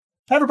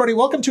Hi, everybody.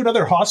 Welcome to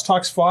another Hoss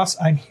Talks Foss.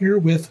 I'm here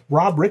with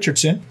Rob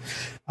Richardson,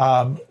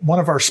 one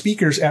of our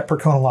speakers at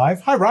Percona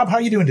Live. Hi, Rob. How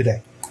are you doing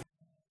today?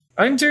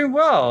 I'm doing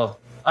well.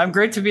 I'm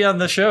great to be on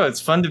the show. It's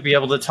fun to be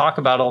able to talk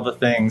about all the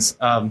things.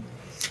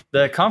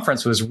 The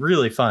conference was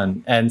really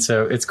fun, and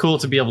so it's cool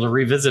to be able to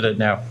revisit it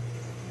now.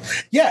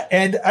 Yeah,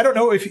 and I don't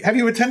know, have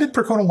you attended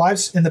Percona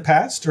Lives in the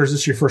past, or is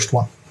this your first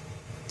one?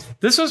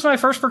 This was my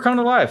first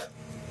Percona Live.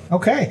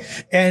 Okay.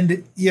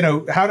 And,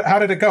 how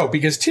did it go?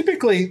 Because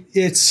typically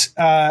it's,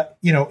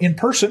 in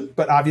person,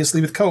 but obviously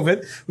with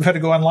COVID, we've had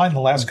to go online the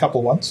last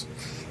couple ones.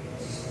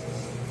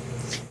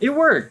 It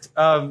worked.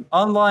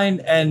 Online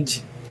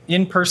and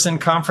in-person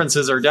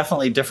conferences are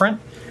definitely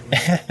different,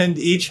 and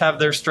each have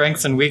their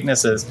strengths and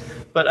weaknesses.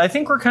 But I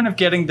think we're kind of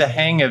getting the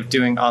hang of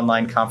doing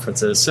online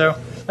conferences. So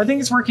I think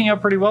it's working out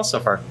pretty well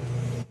so far.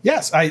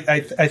 Yes, I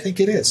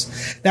think it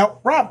is. Now,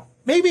 Rob,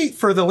 maybe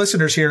for the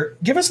listeners here,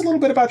 give us a little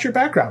bit about your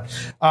background.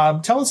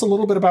 Tell us a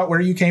little bit about where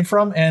you came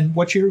from and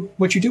what you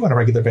do on a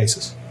regular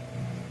basis.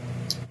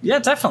 Yeah,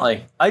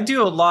 definitely. I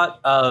do a lot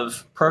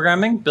of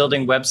programming,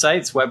 building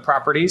websites, web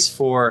properties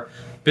for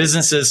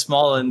businesses,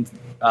 small and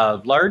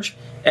large.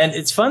 And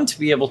it's fun to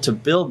be able to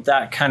build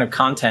that kind of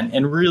content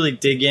and really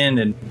dig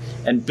in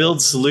and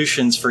build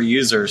solutions for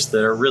users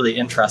that are really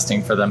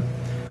interesting for them.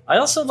 I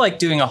also like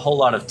doing a whole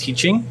lot of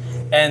teaching.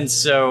 And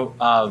so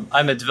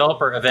I'm a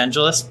developer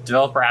evangelist,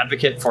 developer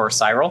advocate for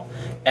Cyril.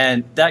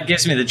 And that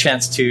gives me the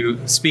chance to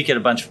speak at a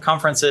bunch of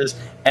conferences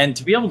and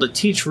to be able to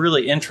teach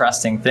really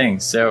interesting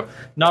things. So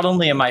not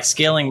only am I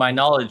scaling my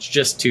knowledge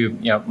just to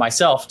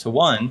myself to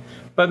 1,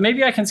 but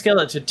maybe I can scale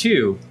it to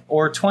 2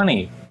 or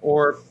 20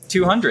 or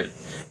 200.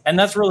 And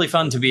that's really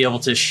fun to be able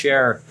to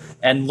share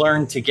and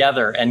learn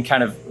together and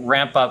kind of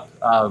ramp up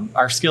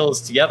our skills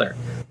together,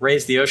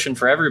 raise the ocean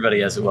for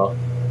everybody, as it will.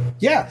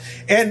 Yeah.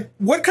 And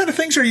what kind of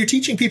things are you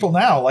teaching people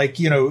now? Like,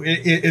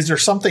 is there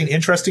something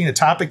interesting, a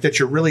topic that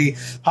you're really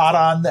hot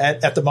on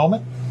at the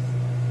moment?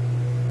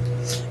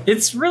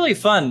 It's really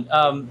fun.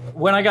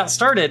 When I got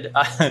started,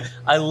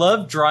 I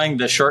loved drawing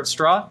the short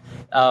straw.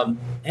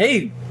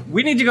 Hey,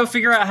 we need to go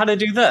figure out how to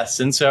do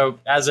this. And so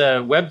as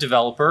a web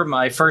developer,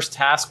 my first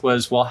task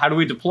was, well, how do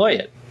we deploy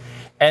it?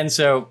 And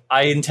so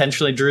I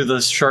intentionally drew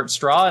this short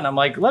straw, and I'm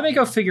like, let me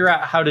go figure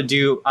out how to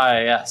do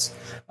IIS,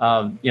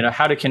 how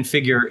to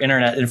configure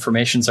Internet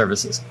Information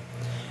Services.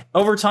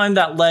 Over time,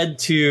 that led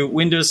to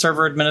Windows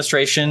Server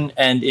Administration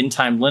and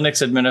in-time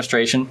Linux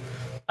administration.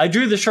 I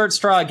drew the short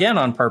straw again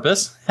on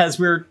purpose as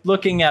we're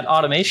looking at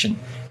automation.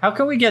 How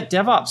can we get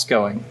DevOps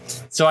going?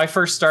 So I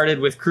first started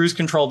with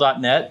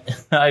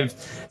cruisecontrol.net. I've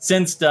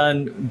since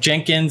done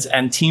Jenkins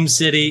and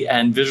TeamCity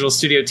and Visual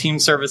Studio Team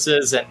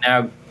Services, and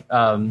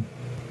now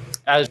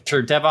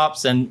Azure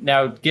DevOps, and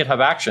now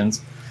GitHub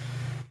Actions.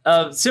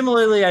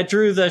 Similarly, I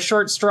drew the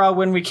short straw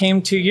when we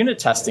came to unit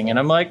testing, and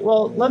I'm like,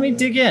 well, let me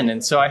dig in.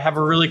 And so I have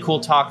a really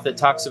cool talk that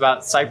talks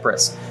about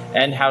Cypress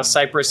and how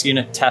Cypress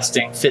unit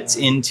testing fits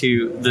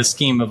into the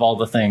scheme of all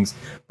the things.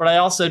 But I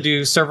also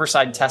do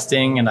server-side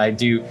testing, and I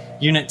do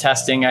unit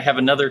testing. I have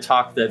another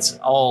talk that's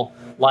all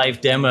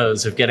live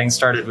demos of getting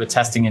started with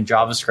testing in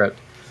JavaScript.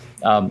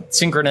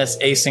 Synchronous,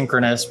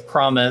 asynchronous,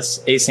 promise,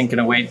 async and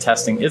await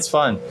testing. It's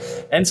fun.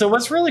 And so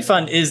what's really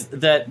fun is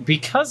that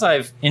because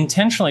I've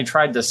intentionally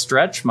tried to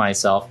stretch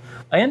myself,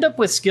 I end up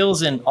with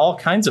skills in all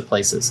kinds of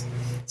places.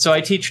 So I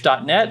teach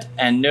 .NET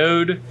and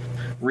Node,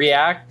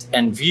 React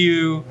and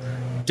Vue,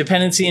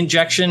 dependency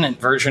injection and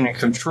version and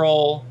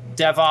control,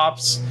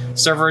 DevOps,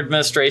 server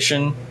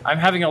administration. I'm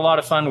having a lot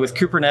of fun with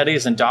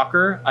Kubernetes and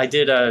Docker. I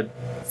did a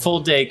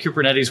full-day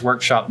Kubernetes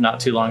workshop not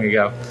too long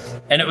ago.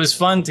 And it was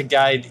fun to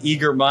guide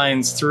eager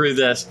minds through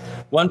this.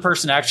 One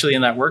person actually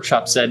in that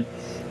workshop said,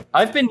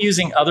 I've been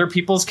using other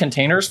people's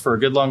containers for a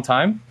good long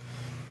time.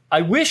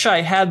 I wish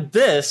I had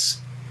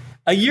this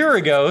a year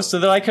ago so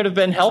that I could have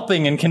been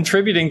helping and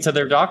contributing to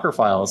their Docker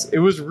files. It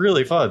was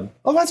really fun.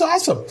 Oh, that's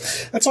awesome.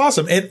 That's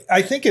awesome. And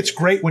I think it's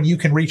great when you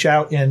can reach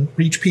out and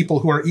reach people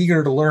who are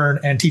eager to learn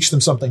and teach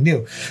them something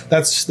new.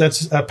 That's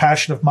a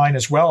passion of mine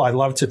as well. I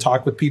love to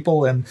talk with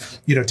people and,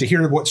 to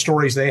hear what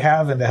stories they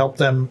have and to help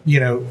them,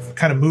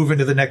 kind of move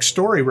into the next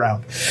story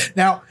round.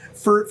 Now,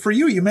 for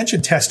you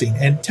mentioned testing,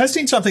 and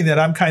testing something that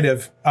I'm kind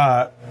of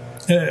a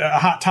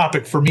hot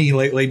topic for me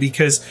lately,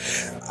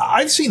 because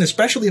I've seen,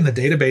 especially in the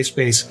database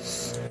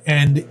space,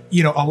 and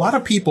a lot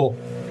of people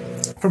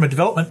from a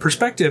development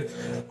perspective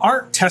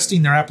aren't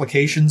testing their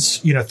applications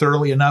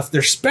thoroughly enough.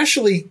 They're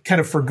especially kind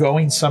of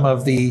forgoing some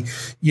of the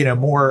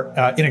more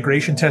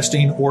integration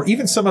testing, or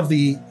even some of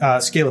the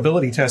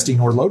scalability testing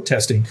or load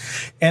testing,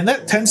 and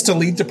that tends to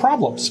lead to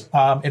problems.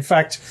 In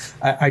fact,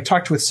 I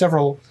talked with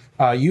several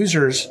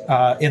users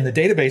in the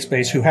database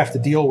space who have to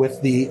deal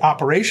with the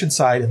operation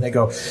side, and they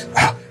go,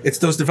 it's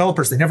those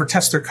developers, they never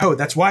test their code,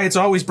 that's why it's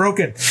always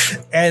broken.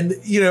 And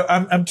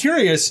I'm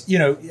curious,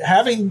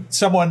 having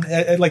someone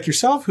like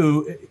yourself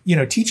who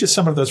teaches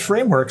some of those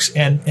frameworks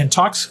and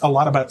talks a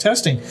lot about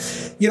testing,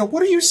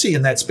 what do you see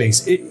in that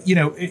space?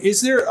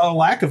 Is there a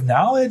lack of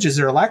knowledge? Is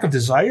there a lack of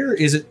desire?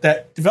 Is it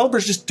that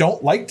developers just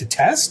don't like to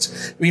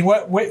test? I mean,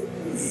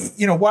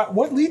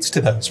 what leads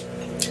to those?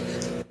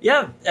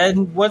 Yeah,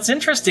 and what's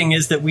interesting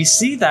is that we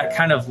see that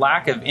kind of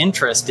lack of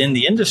interest in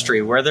the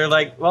industry where they're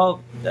like,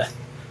 well,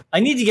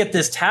 I need to get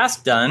this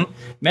task done.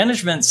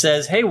 Management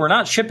says, hey, we're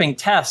not shipping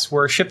tests,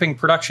 we're shipping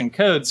production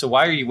code, so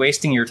why are you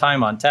wasting your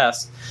time on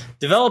tests?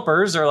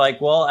 Developers are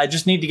like, well, I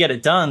just need to get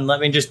it done,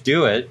 let me just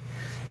do it.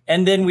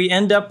 And then we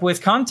end up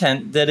with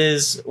content that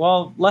is,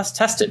 well, less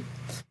tested.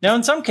 Now,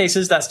 in some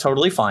cases, that's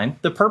totally fine.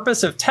 The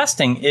purpose of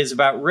testing is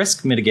about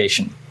risk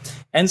mitigation.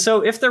 And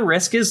so if the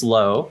risk is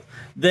low,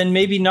 then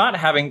maybe not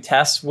having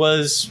tests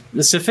was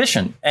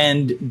sufficient.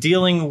 And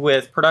dealing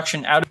with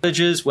production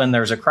outages when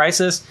there's a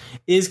crisis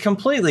is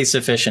completely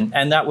sufficient.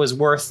 And that was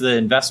worth the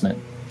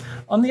investment.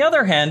 On the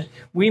other hand,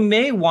 we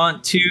may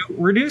want to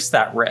reduce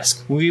that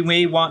risk. We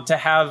may want to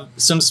have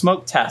some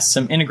smoke tests,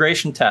 some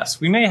integration tests.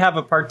 We may have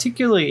a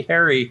particularly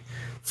hairy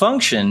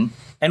function,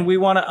 and we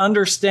want to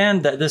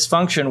understand that this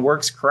function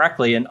works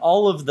correctly in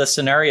all of the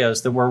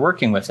scenarios that we're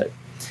working with it.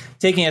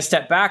 Taking a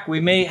step back, we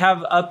may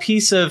have a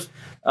piece of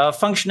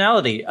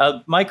functionality,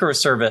 a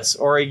microservice,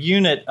 or a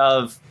unit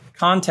of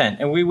content,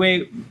 and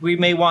we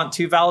may want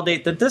to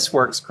validate that this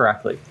works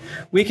correctly.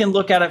 We can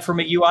look at it from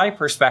a UI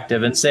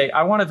perspective and say,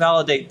 I want to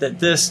validate that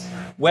this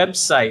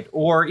website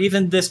or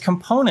even this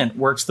component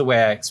works the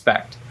way I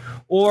expect.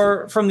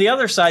 Or from the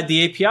other side,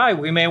 the API,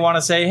 we may want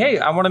to say, hey,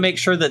 I want to make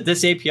sure that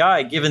this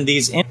API, given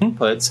these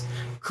inputs,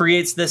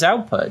 creates this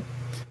output.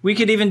 We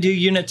could even do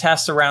unit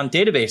tests around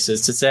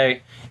databases to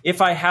say,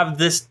 if I have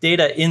this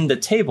data in the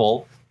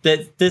table,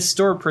 that this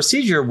stored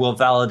procedure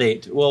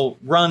will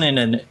run in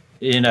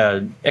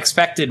an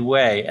expected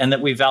way, and that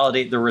we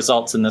validate the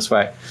results in this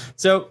way.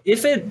 So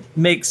if it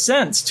makes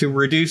sense to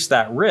reduce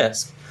that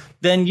risk,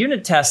 then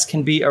unit tests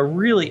can be a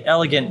really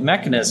elegant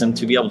mechanism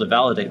to be able to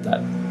validate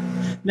that.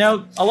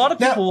 Now, a lot of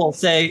people will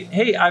say,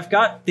 hey, I've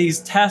got these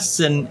tests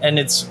and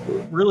it's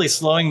really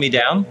slowing me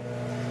down.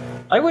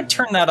 I would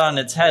turn that on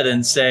its head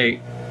and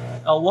say,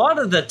 a lot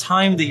of the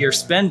time that you're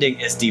spending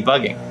is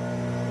debugging.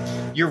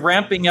 You're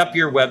ramping up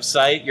your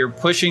website, you're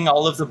pushing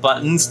all of the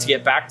buttons to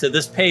get back to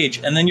this page,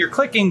 and then you're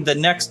clicking the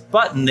next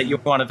button that you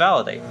want to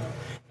validate.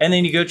 And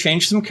then you go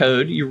change some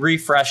code, you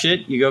refresh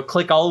it, you go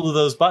click all of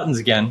those buttons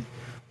again.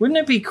 Wouldn't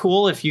it be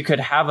cool if you could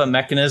have a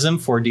mechanism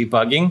for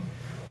debugging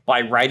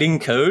by writing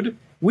code?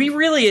 We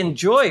really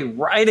enjoy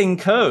writing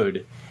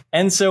code.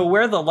 And so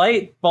where the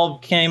light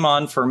bulb came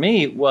on for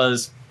me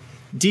was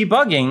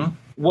debugging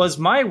was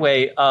my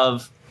way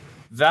of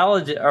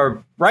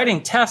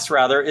writing tests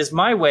rather is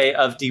my way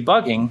of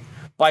debugging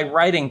by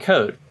writing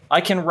code.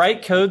 I can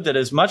write code that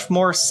is much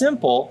more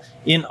simple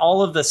in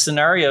all of the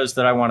scenarios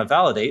that I want to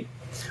validate.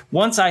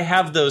 Once I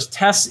have those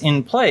tests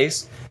in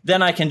place,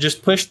 then I can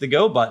just push the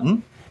go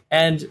button.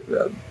 And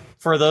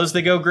for those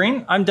that go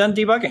green, I'm done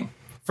debugging.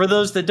 For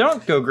those that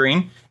don't go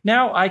green,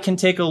 now I can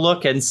take a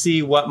look and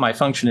see what my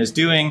function is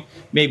doing.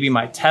 Maybe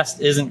my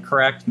test isn't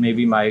correct.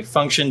 Maybe my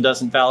function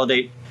doesn't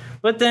validate.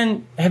 But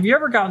then, have you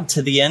ever gotten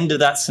to the end of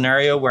that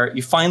scenario where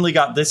you finally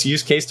got this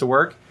use case to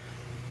work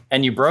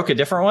and you broke a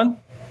different one?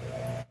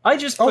 I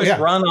just push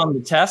run on the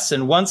tests,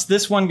 and once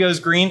this one goes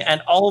green and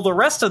all the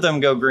rest of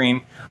them go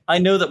green, I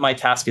know that my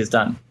task is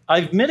done.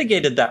 I've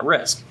mitigated that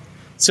risk.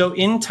 So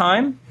in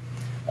time,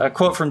 a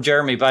quote from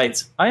Jeremy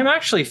Bites, I am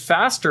actually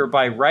faster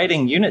by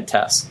writing unit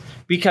tests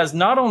because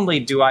not only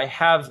do I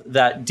have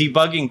that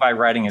debugging by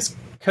writing as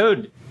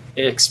code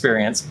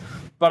experience,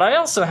 but I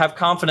also have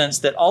confidence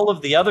that all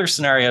of the other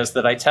scenarios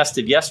that I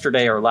tested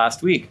yesterday or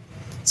last week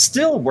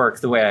still work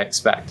the way I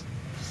expect.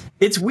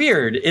 It's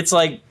weird. It's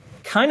like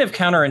kind of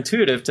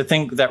counterintuitive to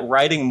think that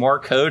writing more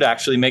code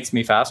actually makes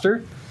me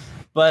faster.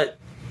 But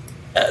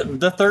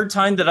the third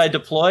time that I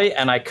deploy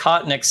and I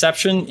caught an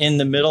exception in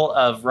the middle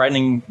of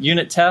writing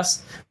unit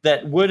tests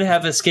that would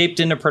have escaped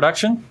into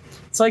production,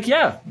 it's like,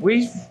 yeah,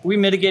 we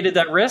mitigated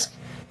that risk.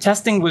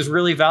 Testing was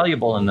really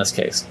valuable in this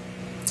case.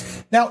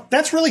 Now,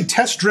 that's really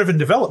test-driven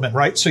development,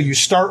 right? So you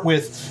start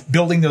with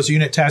building those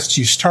unit tests.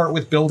 You start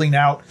with building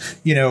out,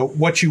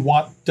 what you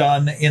want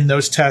done in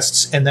those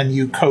tests, and then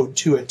you code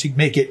to it to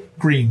make it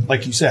green,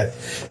 like you said.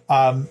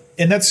 And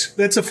that's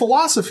a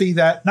philosophy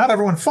that not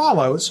everyone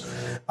follows.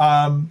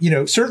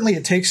 Certainly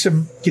it takes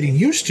some getting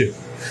used to.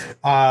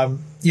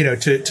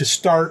 To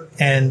start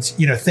and,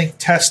 think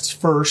tests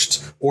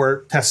first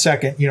or test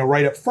second,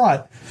 right up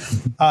front.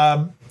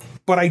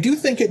 But I do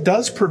think it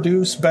does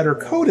produce better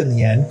code in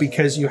the end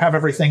because you have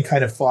everything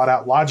kind of thought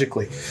out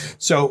logically.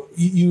 So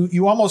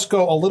you almost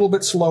go a little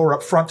bit slower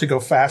up front to go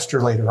faster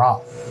later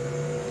on.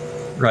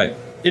 Right.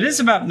 It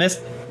is about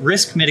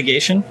risk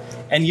mitigation,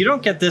 and you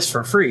don't get this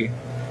for free.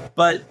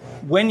 But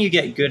when you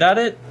get good at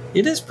it,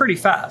 it is pretty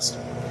fast.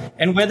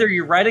 And whether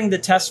you're writing the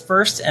test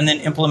first and then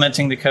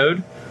implementing the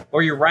code,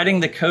 or you're writing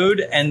the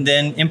code and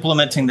then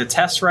implementing the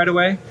tests right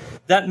away,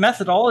 that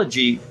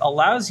methodology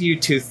allows you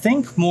to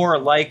think more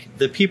like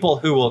the people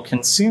who will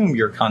consume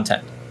your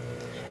content.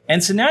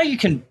 And so now you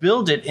can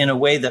build it in a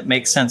way that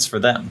makes sense for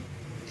them.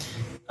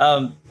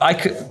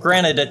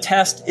 Granted, a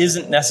test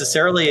isn't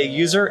necessarily a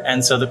user,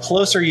 and so the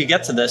closer you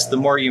get to this, the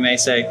more you may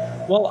say,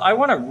 well, I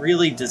want to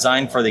really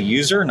design for the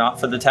user, not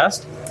for the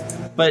test.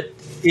 But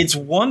it's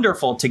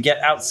wonderful to get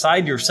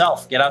outside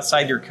yourself, get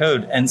outside your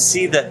code, and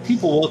see that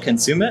people will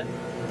consume it,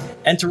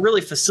 and to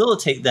really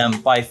facilitate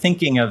them by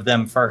thinking of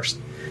them first.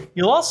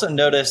 You'll also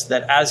notice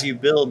that as you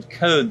build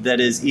code that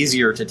is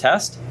easier to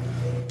test,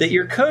 that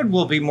your code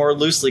will be more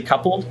loosely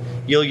coupled.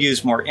 You'll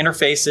use more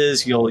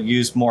interfaces, you'll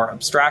use more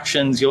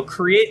abstractions, you'll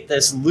create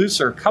this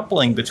looser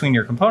coupling between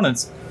your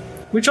components,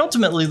 which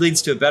ultimately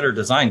leads to a better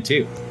design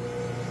too.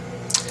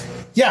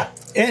 Yeah.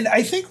 And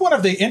I think one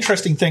of the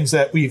interesting things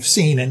that we've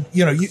seen, and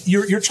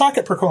your talk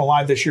at Percona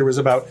Live this year was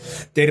about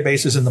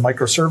databases in the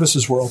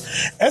microservices world.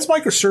 As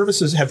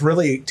microservices have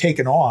really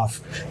taken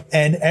off,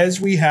 and as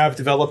we have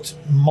developed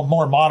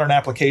more modern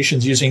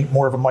applications using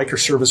more of a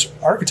microservice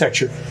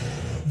architecture,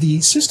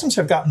 the systems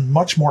have gotten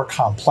much more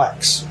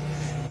complex,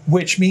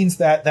 which means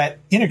that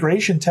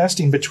integration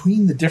testing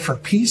between the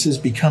different pieces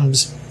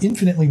becomes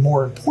infinitely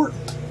more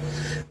important.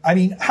 I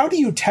mean, how do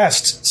you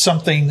test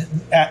something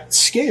at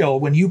scale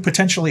when you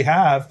potentially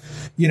have,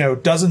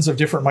 dozens of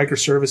different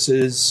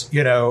microservices,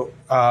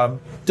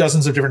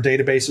 dozens of different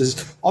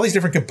databases, all these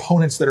different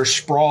components that are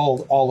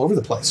sprawled all over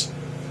the place?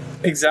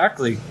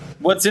 Exactly.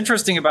 What's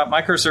interesting about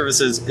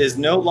microservices is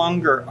no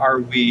longer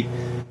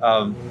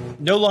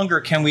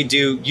can we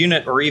do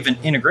unit or even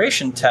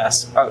integration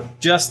tests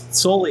just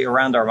solely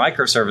around our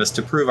microservice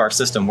to prove our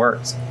system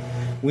works.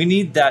 We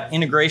need that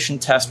integration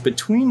test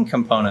between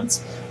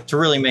components to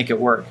really make it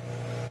work.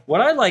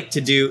 What I like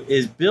to do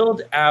is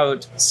build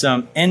out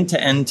some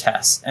end-to-end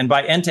tests. And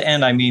by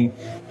end-to-end, I mean,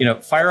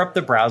 fire up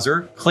the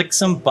browser, click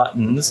some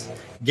buttons,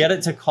 get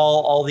it to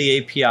call all the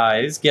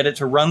APIs, get it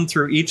to run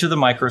through each of the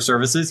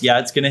microservices. Yeah,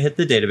 it's going to hit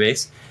the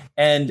database,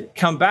 and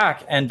come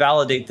back and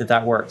validate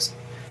that works.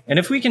 And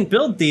if we can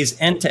build these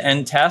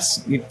end-to-end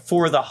tests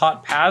for the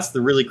hot paths, the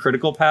really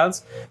critical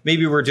paths,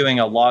 maybe we're doing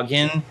a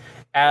login,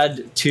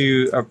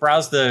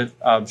 browse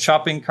the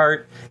shopping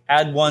cart,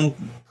 add one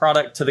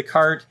product to the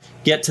cart,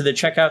 get to the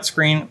checkout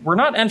screen. We're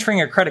not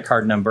entering a credit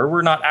card number.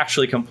 We're not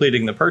actually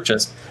completing the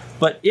purchase.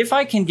 But if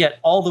I can get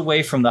all the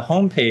way from the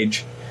home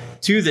page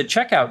to the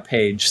checkout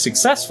page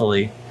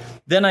successfully,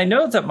 then I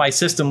know that my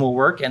system will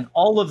work and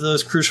all of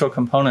those crucial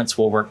components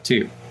will work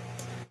too.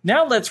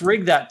 Now let's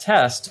rig that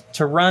test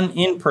to run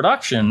in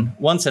production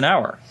once an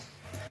hour.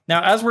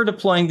 Now, as we're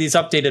deploying these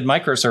updated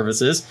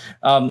microservices,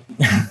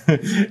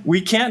 we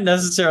can't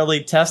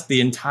necessarily test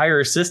the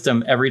entire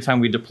system every time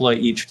we deploy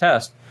each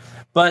test,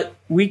 but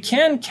we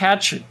can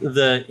catch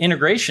the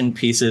integration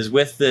pieces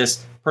with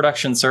this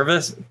production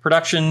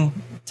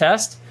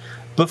test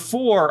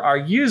before our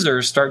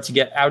users start to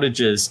get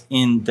outages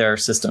in their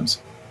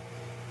systems.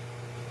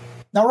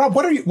 Now, Rob,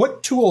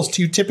 what tools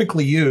do you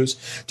typically use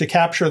to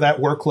capture that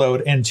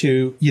workload and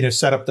to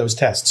set up those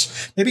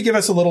tests? Maybe give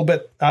us a little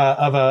bit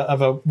of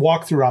a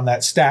walkthrough on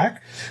that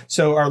stack,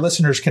 so our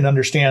listeners can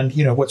understand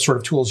what sort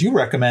of tools you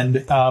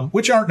recommend,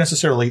 which aren't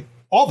necessarily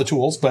all the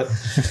tools, but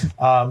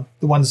the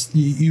ones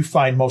you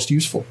find most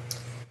useful.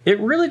 It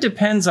really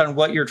depends on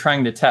what you're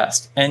trying to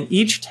test, and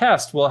each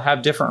test will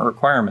have different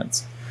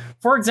requirements.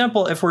 For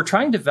example, if we're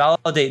trying to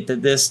validate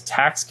that this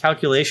tax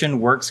calculation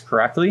works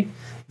correctly,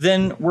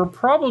 then we're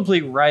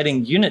probably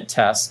writing unit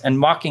tests and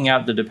mocking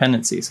out the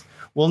dependencies.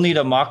 We'll need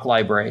a mock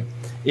library.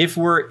 If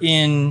we're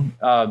in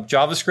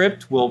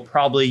JavaScript, we'll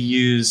probably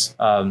use...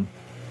 I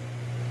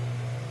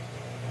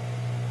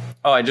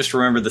just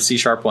remembered the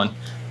C# one.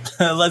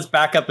 Let's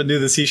back up and do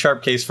the C#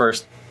 case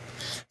first.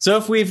 So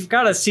if we've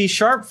got a C#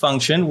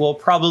 function, we'll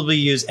probably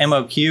use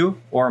MOQ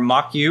or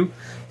mocku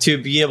to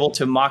be able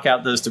to mock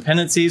out those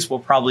dependencies. We'll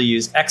probably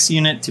use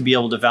XUnit to be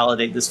able to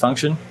validate this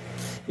function.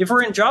 If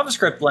we're in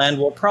JavaScript land,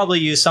 we'll probably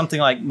use something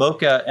like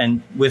Mocha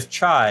and with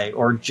Chai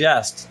or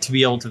Jest to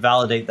be able to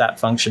validate that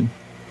function.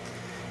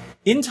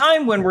 In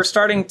time, when we're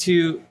starting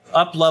to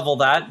up-level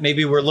that,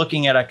 maybe we're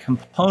looking at a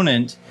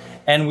component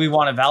and we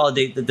want to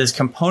validate that this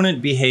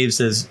component behaves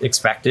as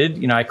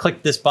expected. I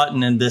click this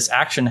button and this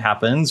action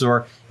happens,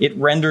 or it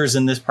renders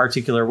in this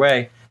particular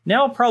way.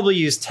 Now I'll probably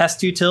use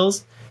test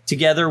utils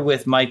together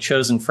with my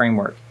chosen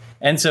framework.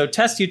 And so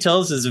test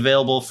utils is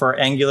available for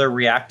Angular,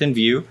 React, and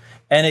Vue.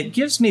 And it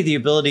gives me the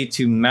ability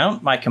to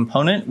mount my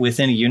component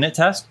within a unit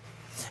test,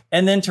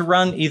 and then to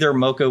run either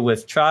Mocha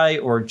with Chai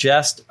or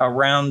Jest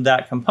around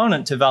that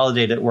component to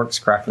validate it works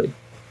correctly.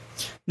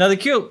 Now, the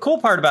cool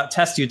part about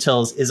test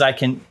utils is I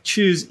can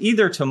choose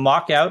either to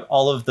mock out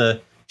all of the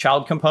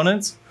child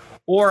components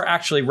or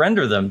actually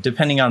render them,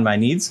 depending on my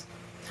needs.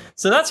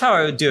 So that's how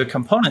I would do a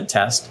component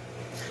test.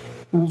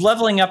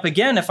 Leveling up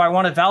again, if I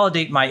want to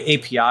validate my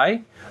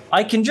API,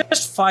 I can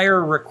just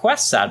fire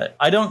requests at it.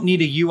 I don't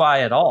need a UI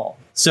at all.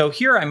 So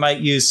here I might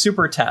use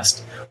super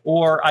test,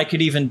 or I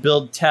could even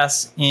build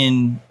tests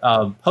in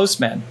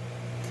Postman.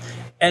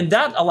 And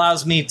that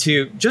allows me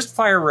to just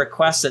fire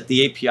requests at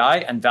the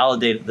API and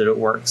validate that it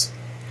works.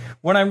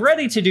 When I'm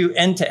ready to do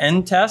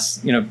end-to-end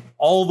tests,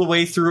 all the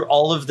way through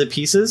all of the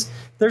pieces,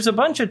 there's a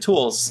bunch of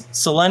tools.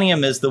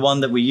 Selenium is the one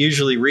that we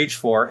usually reach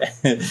for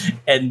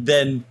and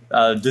then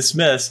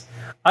dismiss.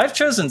 I've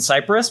chosen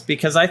Cypress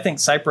because I think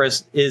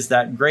Cypress is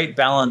that great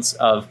balance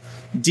of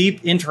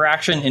deep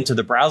interaction into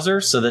the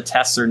browser so the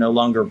tests are no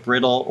longer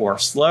brittle or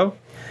slow,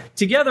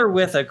 together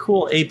with a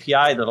cool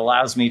API that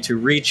allows me to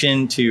reach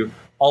into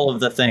all of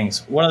the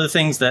things. One of the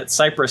things that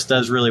Cypress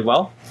does really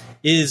well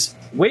is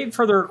wait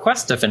for the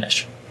request to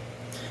finish.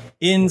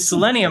 In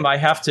Selenium, I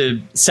have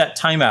to set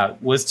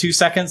timeout. Was 2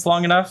 seconds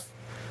long enough?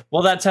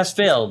 Well, that test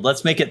failed.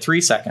 Let's make it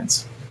 3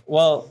 seconds.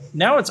 Well,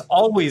 now it's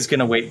always going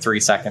to wait 3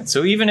 seconds.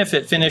 So even if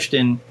it finished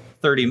in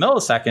 30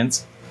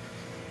 milliseconds,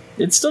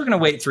 it's still going to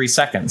wait 3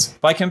 seconds.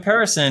 By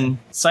comparison,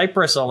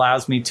 Cypress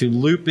allows me to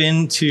loop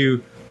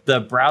into the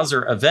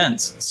browser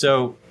events.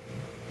 So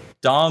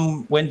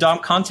when DOM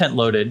content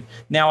loaded,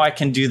 now I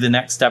can do the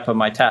next step of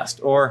my test.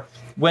 Or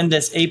when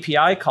this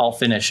API call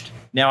finished,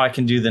 now I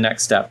can do the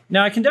next step.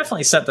 Now I can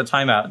definitely set the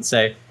timeout and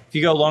say, if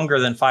you go longer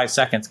than 5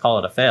 seconds, call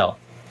it a fail.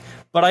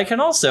 But I can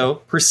also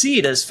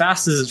proceed as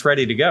fast as it's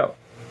ready to go.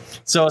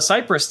 So a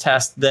Cypress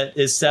test that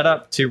is set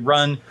up to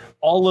run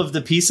all of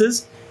the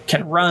pieces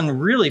can run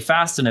really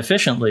fast and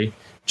efficiently,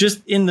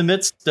 just in the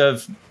midst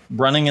of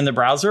running in the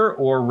browser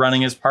or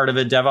running as part of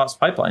a DevOps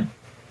pipeline.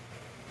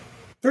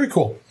 Very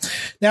cool.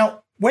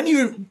 Now, when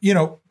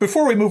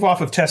before we move off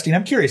of testing,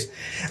 I'm curious,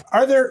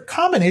 are there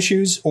common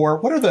issues, or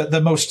what are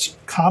the most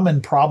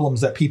common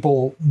problems that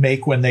people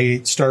make when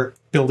they start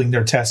building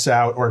their tests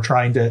out or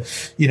trying to,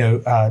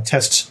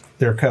 test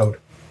their code?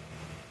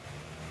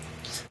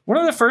 One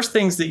of the first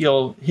things that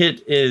you'll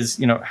hit is,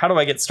 how do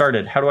I get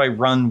started? How do I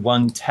run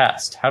one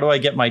test? How do I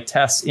get my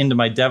tests into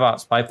my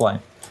DevOps pipeline?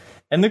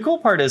 And the cool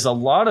part is a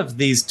lot of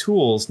these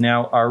tools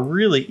now are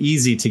really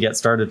easy to get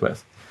started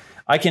with.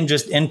 I can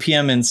just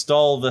npm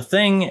install the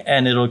thing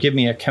and it'll give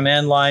me a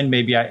command line.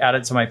 Maybe I add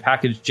it to my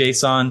package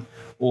JSON,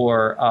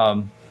 or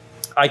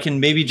I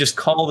can maybe just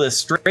call this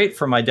straight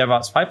from my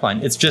DevOps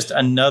pipeline. It's just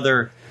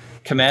another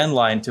command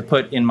line to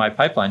put in my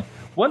pipeline.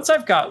 Once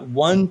I've got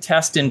one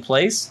test in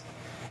place,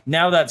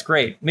 now that's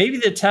great. Maybe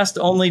the test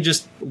only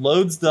just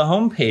loads the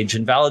home page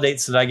and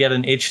validates that I get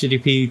an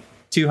HTTP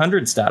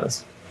 200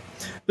 status.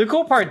 The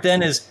cool part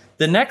then is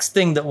the next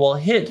thing that we'll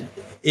hit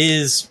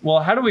is, well,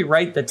 how do we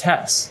write the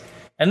tests?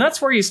 And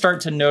that's where you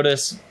start to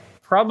notice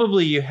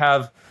probably you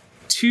have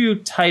too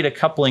tight a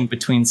coupling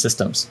between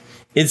systems.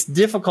 It's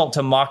difficult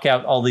to mock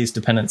out all these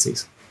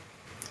dependencies.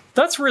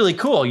 That's really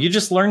cool. You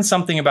just learned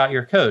something about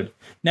your code.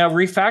 Now,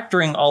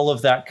 refactoring all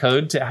of that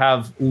code to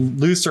have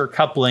looser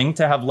coupling,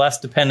 to have less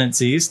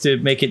dependencies, to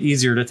make it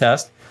easier to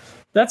test,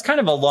 that's kind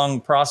of a long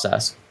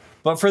process.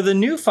 But for the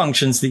new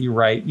functions that you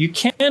write, you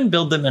can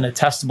build them in a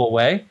testable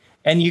way,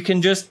 and you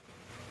can just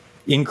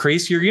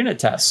increase your unit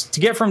tests. To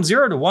get from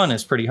 0 to 1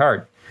 is pretty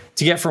hard.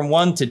 To get from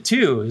 1 to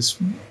 2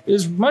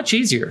 is much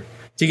easier.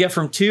 To get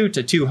from 2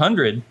 to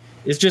 200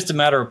 is just a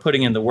matter of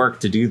putting in the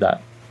work to do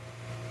that.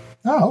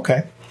 Oh,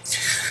 okay.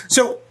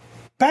 So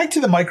back to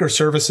the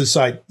microservices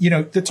side,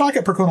 the talk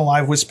at Percona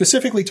Live was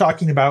specifically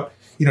talking about,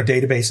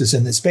 databases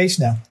in this space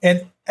now.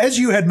 And as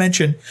you had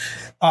mentioned,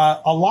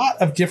 a lot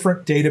of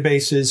different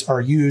databases are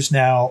used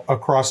now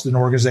across an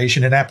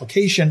organization. An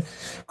application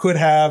could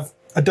have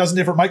a dozen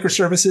different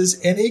microservices,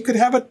 and it could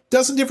have a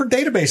dozen different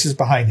databases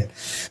behind it.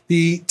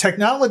 The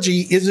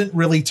technology isn't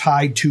really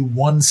tied to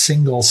one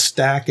single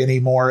stack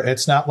anymore.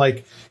 It's not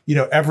like,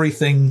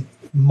 everything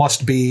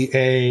must be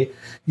a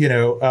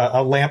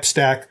LAMP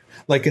stack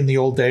like in the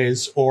old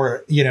days,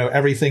 or,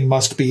 everything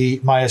must be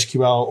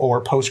MySQL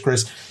or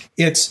Postgres.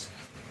 It's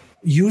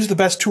use the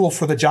best tool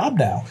for the job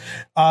now.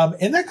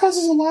 And that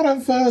causes a lot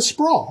of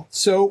sprawl.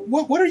 So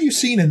what are you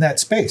seeing in that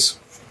space?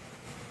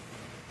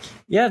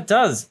 Yeah, it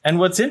does. And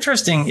what's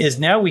interesting is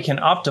now we can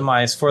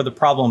optimize for the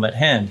problem at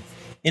hand.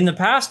 In the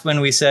past,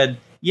 when we said,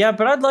 yeah,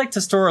 but I'd like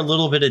to store a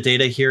little bit of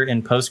data here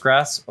in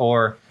Postgres,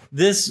 or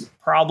this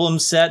problem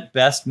set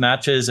best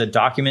matches a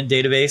document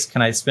database,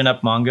 can I spin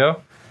up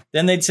Mongo?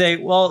 Then they'd say,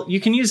 well,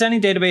 you can use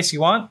any database you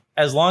want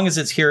as long as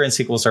it's here in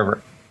SQL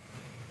Server.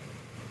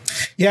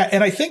 Yeah,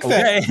 and I think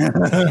that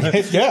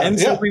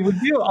so we would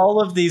do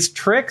all of these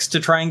tricks to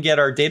try and get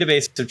our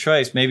database of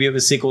choice. Maybe it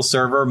was SQL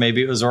Server,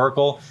 maybe it was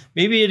Oracle,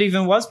 maybe it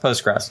even was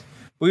Postgres.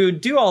 We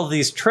would do all of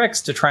these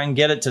tricks to try and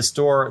get it to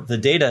store the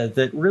data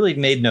that really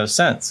made no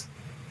sense.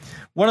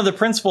 One of the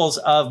principles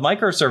of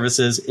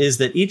microservices is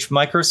that each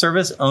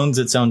microservice owns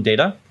its own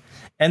data.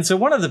 And so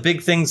one of the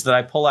big things that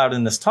I pull out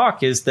in this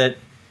talk is that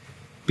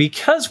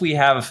because we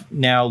have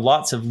now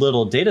lots of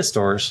little data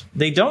stores,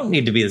 they don't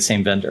need to be the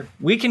same vendor.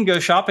 We can go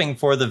shopping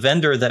for the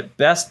vendor that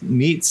best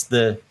meets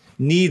the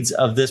needs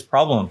of this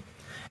problem.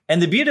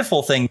 And the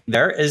beautiful thing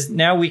there is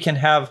now we can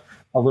have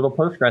a little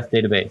Postgres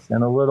database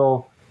and a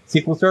little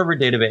SQL Server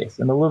database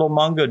and a little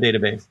Mongo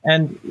database.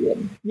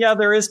 And yeah,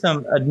 there is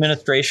some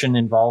administration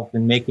involved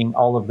in making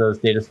all of those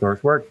data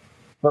stores work,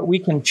 but we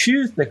can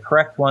choose the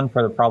correct one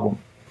for the problem.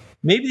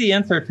 Maybe the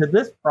answer to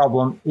this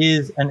problem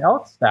is an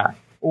ELK stack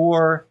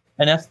or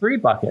an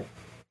S3 bucket,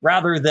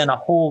 rather than a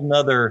whole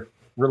nother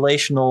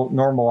relational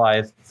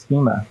normalized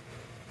schema.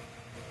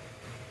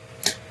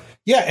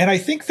 Yeah, and I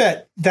think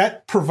that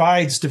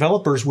provides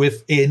developers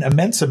with an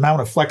immense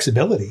amount of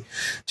flexibility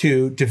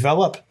to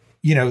develop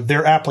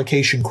their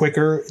application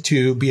quicker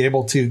to be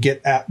able to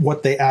get at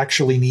what they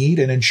actually need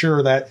and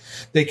ensure that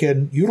they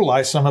can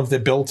utilize some of the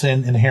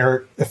built-in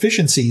inherent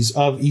efficiencies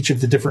of each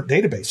of the different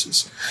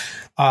databases.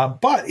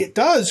 But it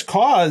does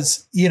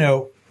cause,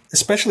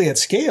 especially at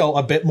scale,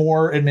 a bit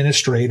more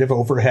administrative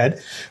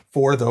overhead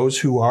for those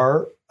who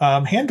are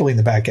handling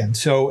the back end.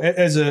 So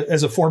as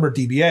a former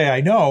DBA,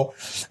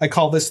 I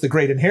call this the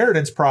great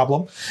inheritance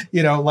problem.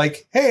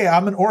 Hey,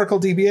 I'm an Oracle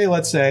DBA,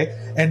 let's say,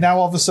 and now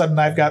all of a sudden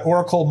I've got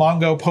Oracle,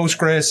 Mongo,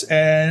 Postgres,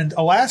 and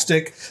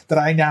Elastic that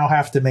I now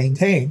have to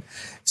maintain.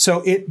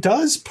 So it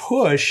does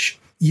push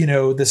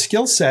the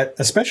skill set,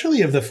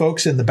 especially of the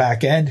folks in the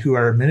back end who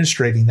are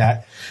administrating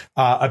that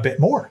a bit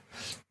more.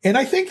 And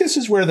I think this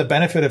is where the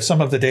benefit of some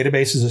of the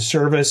database as a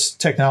service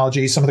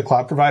technology, some of the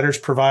cloud providers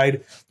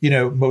provide,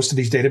 most of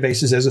these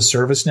databases as a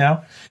service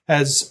now,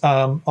 has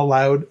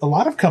allowed a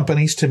lot of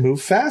companies to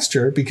move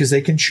faster because they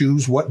can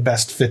choose what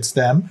best fits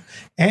them,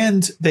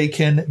 and they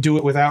can do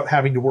it without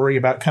having to worry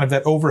about kind of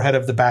that overhead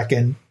of the back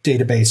end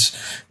database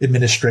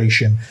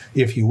administration,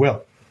 if you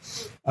will.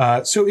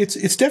 So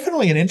it's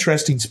definitely an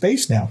interesting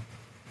space now.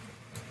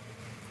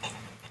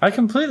 I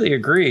completely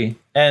agree.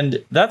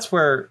 And that's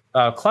where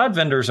cloud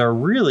vendors are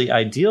really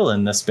ideal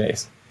in this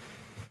space.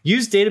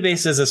 Use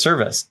database as a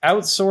service.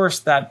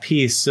 Outsource that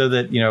piece so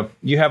that,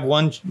 you have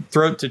one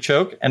throat to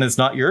choke and it's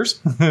not yours.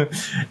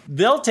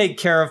 They'll take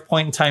care of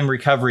point-in-time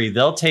recovery.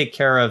 They'll take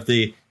care of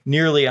the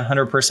nearly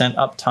 100%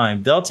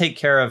 uptime. They'll take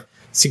care of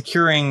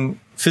securing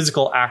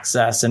physical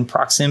access and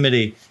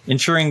proximity,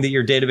 ensuring that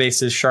your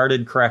database is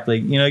sharded correctly.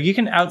 You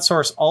can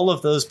outsource all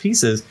of those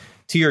pieces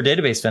to your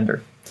database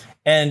vendor.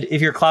 And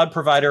if your cloud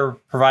provider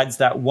provides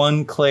that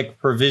one-click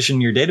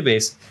provision your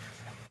database,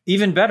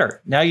 even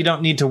better. Now you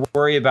don't need to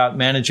worry about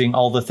managing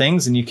all the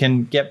things, and you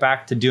can get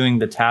back to doing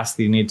the tasks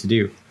that you need to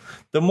do.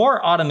 The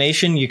more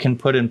automation you can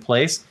put in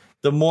place,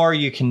 the more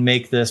you can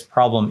make this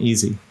problem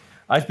easy.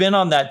 I've been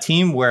on that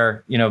team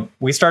where,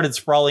 we started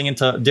sprawling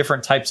into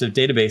different types of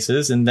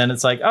databases, and then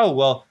it's like, oh,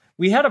 well,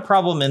 we had a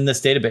problem in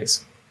this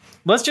database.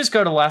 Let's just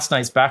go to last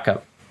night's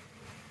backup.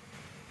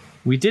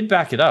 We did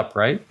back it up,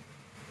 right?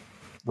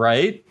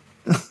 Right?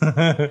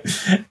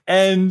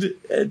 And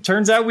it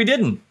turns out we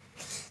didn't.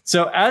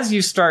 So as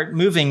you start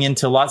moving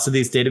into lots of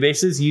these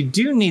databases, you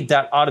do need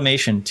that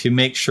automation to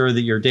make sure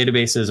that your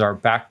databases are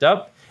backed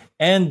up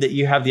and that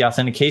you have the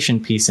authentication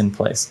piece in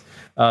place.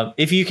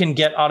 If you can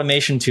get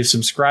automation to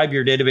subscribe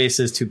your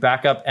databases to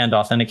backup and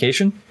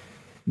authentication,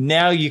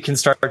 now you can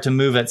start to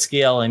move at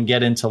scale and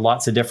get into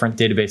lots of different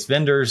database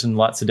vendors and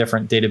lots of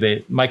different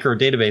database micro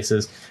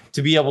databases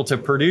to be able to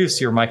produce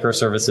your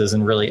microservices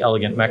in really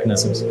elegant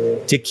mechanisms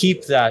to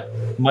keep that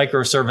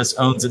microservice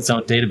owns its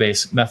own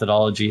database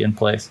methodology in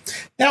place.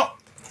 Now,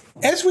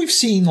 as we've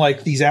seen,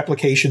 these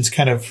applications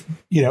kind of,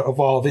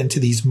 evolve into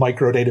these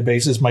micro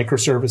databases,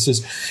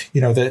 microservices,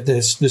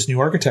 this new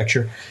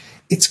architecture,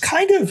 it's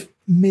kind of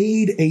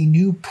made a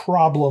new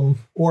problem,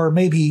 or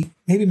maybe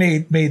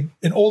made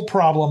an old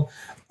problem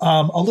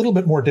a little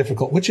bit more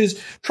difficult, which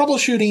is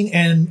troubleshooting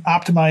and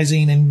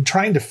optimizing and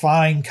trying to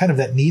find kind of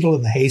that needle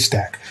in the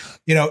haystack.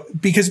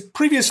 Because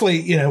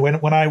previously,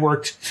 when I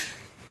worked,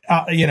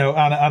 on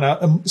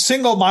a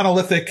single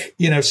monolithic,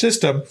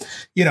 system,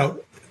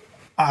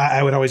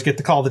 I would always get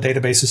the call the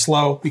database is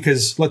slow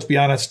because, let's be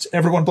honest,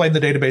 everyone blamed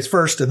the database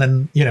first, and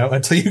then,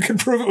 until you can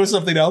prove it was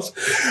something else.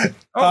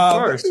 Of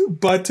course.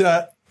 But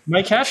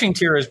my caching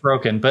tier is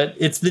broken, but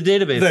it's the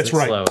database that's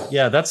right. slow.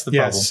 Yeah, that's the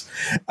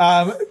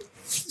problem.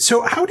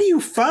 So how do you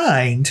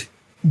find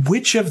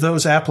which of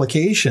those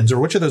applications or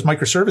which of those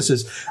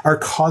microservices are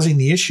causing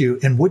the issue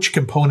and which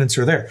components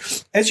are there?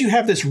 As you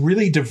have this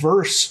really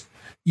diverse,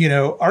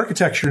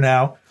 architecture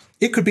now,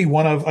 it could be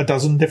one of a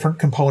dozen different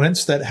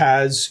components that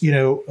has,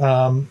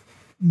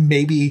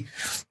 maybe,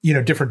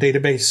 different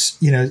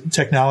database,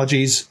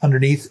 technologies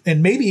underneath,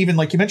 and maybe even,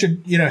 like you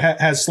mentioned,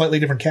 has slightly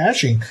different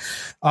caching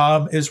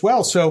as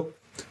well. So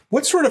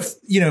what sort of,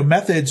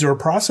 methods or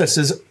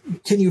processes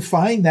can you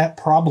find that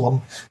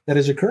problem that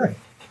is occurring?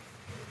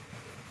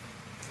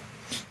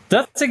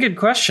 That's a good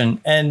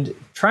question. And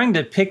trying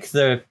to pick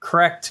the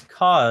correct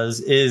cause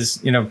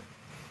is,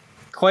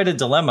 quite a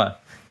dilemma.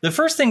 The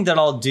first thing that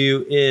I'll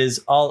do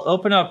is I'll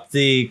open up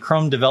the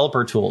Chrome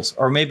developer tools,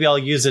 or maybe I'll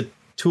use a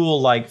tool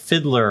like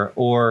Fiddler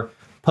or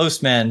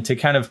Postman to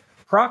kind of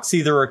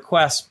proxy the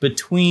request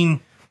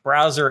between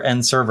browser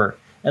and server.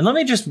 And let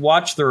me just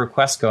watch the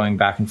request going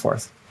back and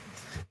forth.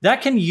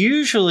 That can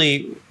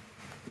usually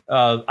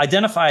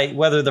identify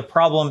whether the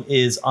problem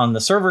is on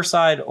the server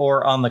side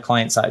or on the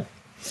client side.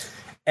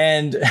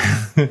 And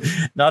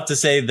not to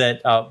say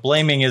that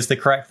blaming is the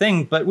correct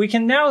thing, but we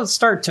can now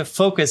start to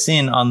focus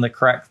in on the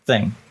correct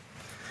thing.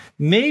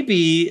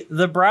 Maybe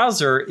the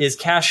browser is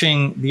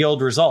caching the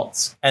old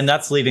results, and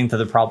that's leading to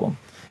the problem.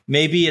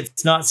 Maybe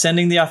it's not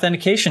sending the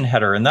authentication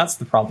header, and that's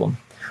the problem.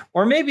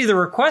 Or maybe the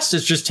request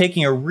is just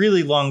taking a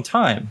really long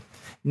time.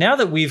 Now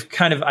that we've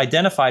kind of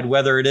identified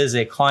whether it is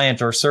a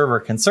client or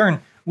server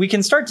concern, we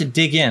can start to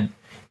dig in.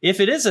 If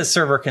it is a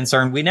server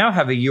concern, we now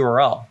have a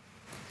URL.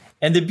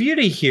 And the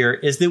beauty here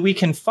is that we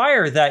can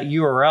fire that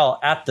URL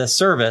at the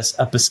service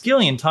a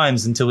bazillion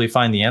times until we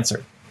find the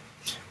answer.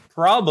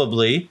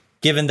 Probably,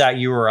 given that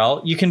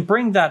URL, you can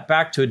bring that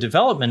back to a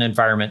development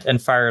environment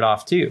and fire it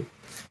off too.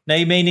 Now,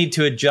 you may need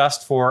to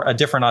adjust for a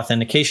different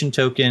authentication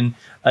token,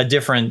 a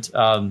different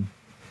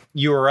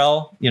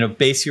URL,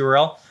 base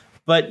URL,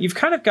 but you've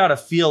kind of got a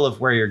feel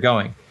of where you're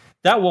going.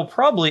 That will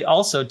probably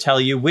also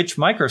tell you which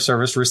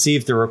microservice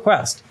received the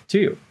request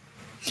too.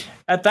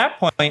 At that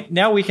point,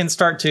 now we can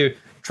start to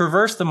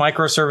traverse the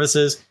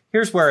microservices.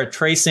 Here's where a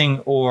tracing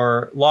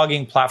or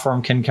logging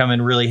platform can come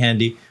in really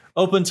handy.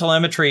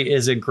 OpenTelemetry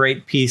is a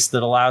great piece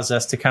that allows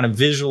us to kind of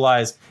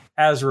visualize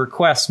as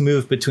requests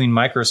move between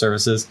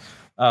microservices.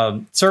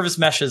 Service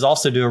meshes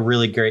also do a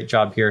really great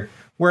job here,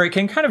 where it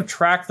can kind of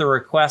track the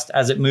request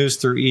as it moves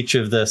through each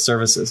of the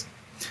services.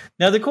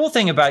 Now, the cool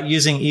thing about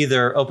using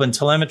either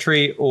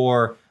OpenTelemetry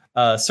or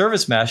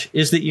Service Mesh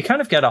is that you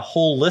kind of get a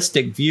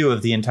holistic view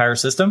of the entire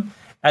system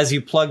as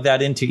you plug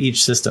that into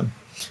each system.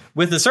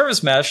 With the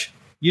Service Mesh,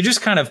 you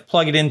just kind of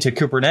plug it into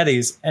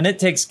Kubernetes, and it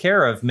takes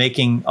care of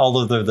making all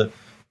of the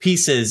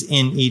pieces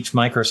in each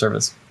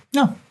microservice.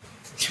 No.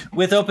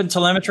 With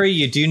OpenTelemetry,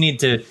 you do need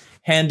to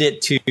hand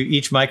it to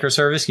each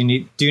microservice.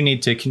 You do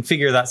need to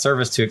configure that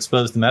service to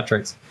expose the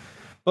metrics.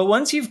 But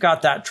once you've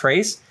got that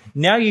trace,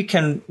 now you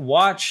can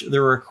watch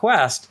the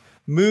request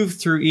move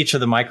through each of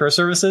the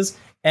microservices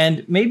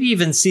and maybe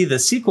even see the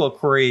SQL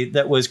query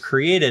that was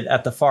created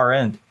at the far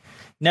end.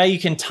 Now you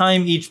can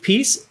time each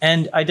piece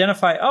and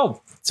identify,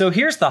 so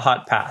here's the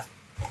hot path.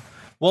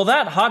 Well,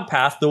 that hot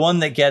path, the one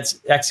that gets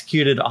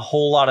executed a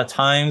whole lot of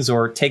times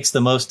or takes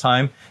the most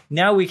time,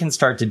 now we can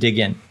start to dig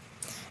in.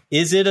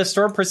 Is it a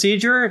stored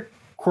procedure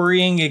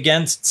querying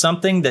against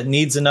something that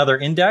needs another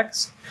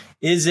index?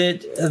 Is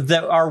it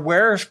that our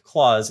where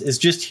clause is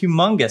just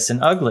humongous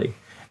and ugly?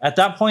 At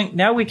that point,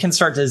 now we can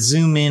start to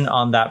zoom in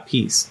on that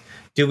piece.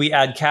 Do we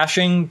add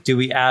caching? Do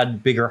we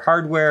add bigger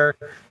hardware?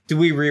 Do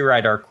we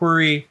rewrite our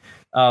query?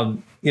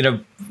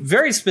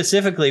 Very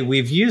specifically,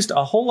 we've used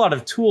a whole lot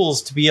of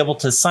tools to be able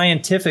to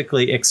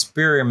scientifically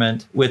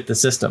experiment with the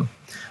system.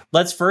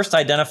 Let's first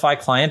identify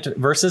client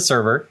versus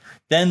server.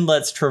 Then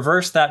let's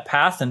traverse that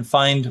path and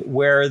find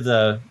where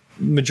the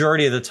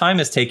majority of the time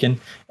is taken.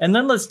 And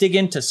then let's dig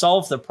in to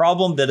solve the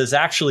problem that is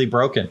actually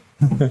broken.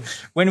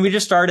 When we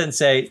just start and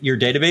say, your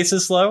database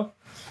is slow.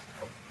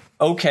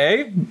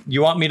 Okay,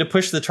 you want me to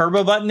push the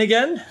turbo button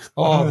again?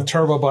 Oh, the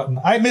turbo button.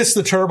 I miss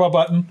the turbo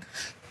button.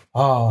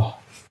 Oh,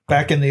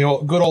 back in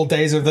the good old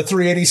days of the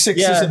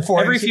 386s and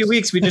 486s. Every few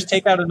weeks, we just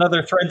take out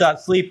another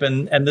thread.sleep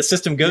and the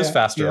system goes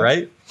faster,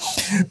 right?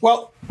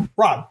 Well,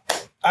 Rob,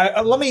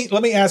 let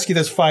me ask you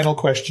this final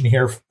question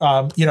here.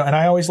 And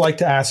I always like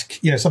to ask,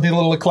 something a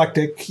little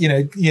eclectic,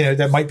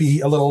 that might be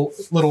a little,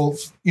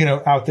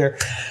 out there.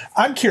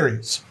 I'm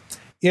curious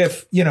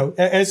if,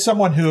 as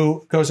someone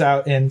who goes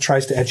out and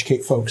tries to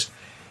educate folks,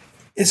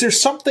 is there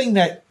something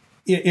that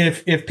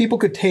if people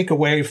could take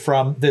away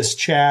from this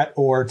chat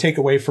or take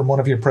away from one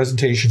of your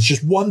presentations,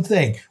 just one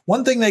thing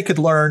they could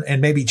learn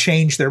and maybe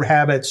change their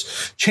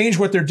habits, change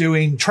what they're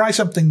doing, try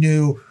something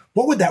new,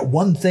 what would that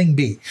one thing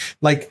be?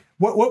 Like,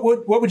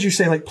 what would you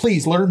say? Like,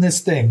 please learn this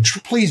thing.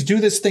 Please do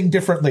this thing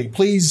differently.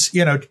 Please,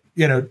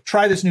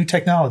 try this new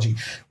technology.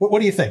 What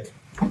do you think?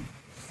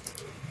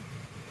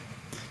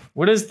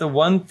 What is the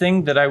one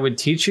thing that I would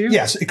teach you?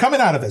 Yes, coming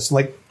out of this,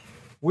 like,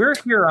 we're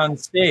here on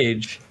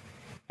stage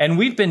and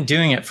we've been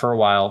doing it for a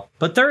while,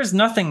 but there is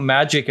nothing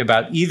magic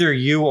about either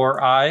you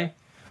or I,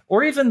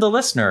 or even the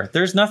listener.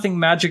 There's nothing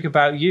magic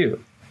about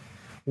you.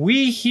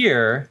 We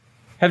here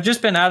have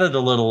just been at it a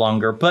little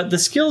longer, but the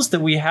skills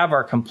that we have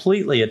are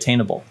completely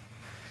attainable.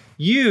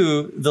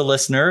 You, the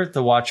listener,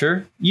 the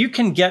watcher, you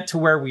can get to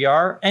where we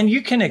are and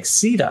you can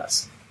exceed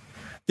us.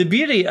 The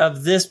beauty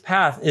of this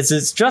path is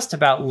it's just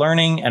about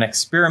learning and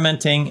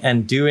experimenting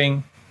and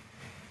doing.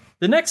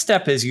 The next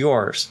step is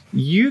yours.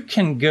 You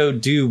can go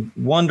do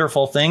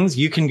wonderful things.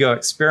 You can go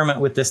experiment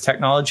with this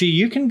technology.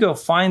 You can go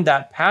find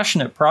that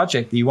passionate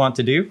project that you want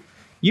to do.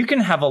 You can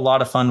have a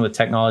lot of fun with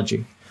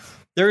technology.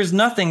 There is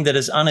nothing that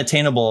is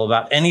unattainable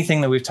about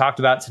anything that we've talked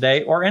about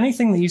today or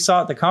anything that you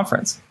saw at the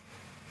conference.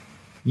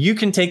 You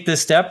can take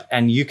this step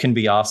and you can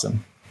be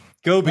awesome.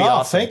 Go be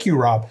awesome. Thank you,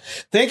 Rob.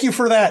 Thank you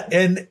for that.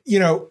 And,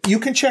 you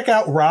can check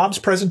out Rob's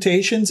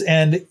presentations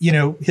and,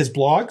 his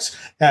blogs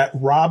at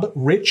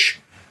robrich.org,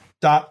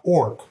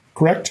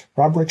 correct?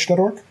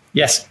 robrich.org?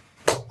 Yes.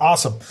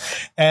 Awesome.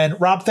 And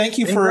Rob, thank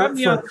you for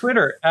me on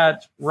Twitter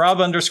at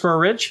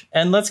Rob_Rich,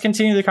 and let's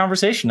continue the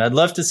conversation. I'd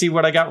love to see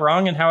what I got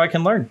wrong and how I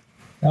can learn.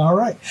 All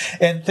right.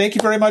 And thank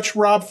you very much,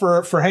 Rob,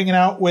 for hanging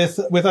out with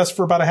us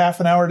for about a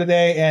half an hour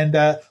today,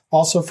 and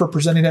also for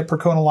presenting at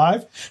Percona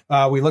Live.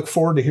 We look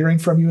forward to hearing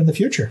from you in the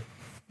future.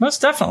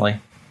 Most definitely.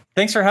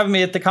 Thanks for having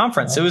me at the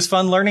conference. It was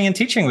fun learning and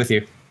teaching with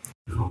you.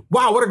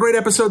 Wow, what a great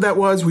episode that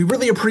was. We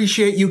really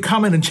appreciate you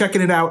coming and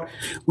checking it out.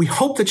 We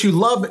hope that you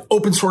love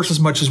open source as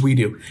much as we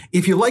do.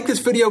 If you like this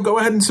video, go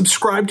ahead and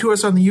subscribe to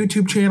us on the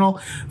YouTube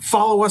channel.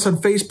 Follow us on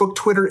Facebook,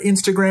 Twitter,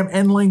 Instagram,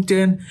 and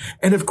LinkedIn.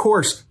 And of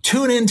course,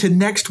 tune in to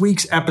next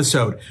week's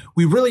episode.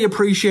 We really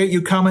appreciate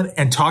you coming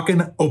and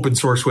talking open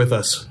source with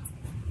us.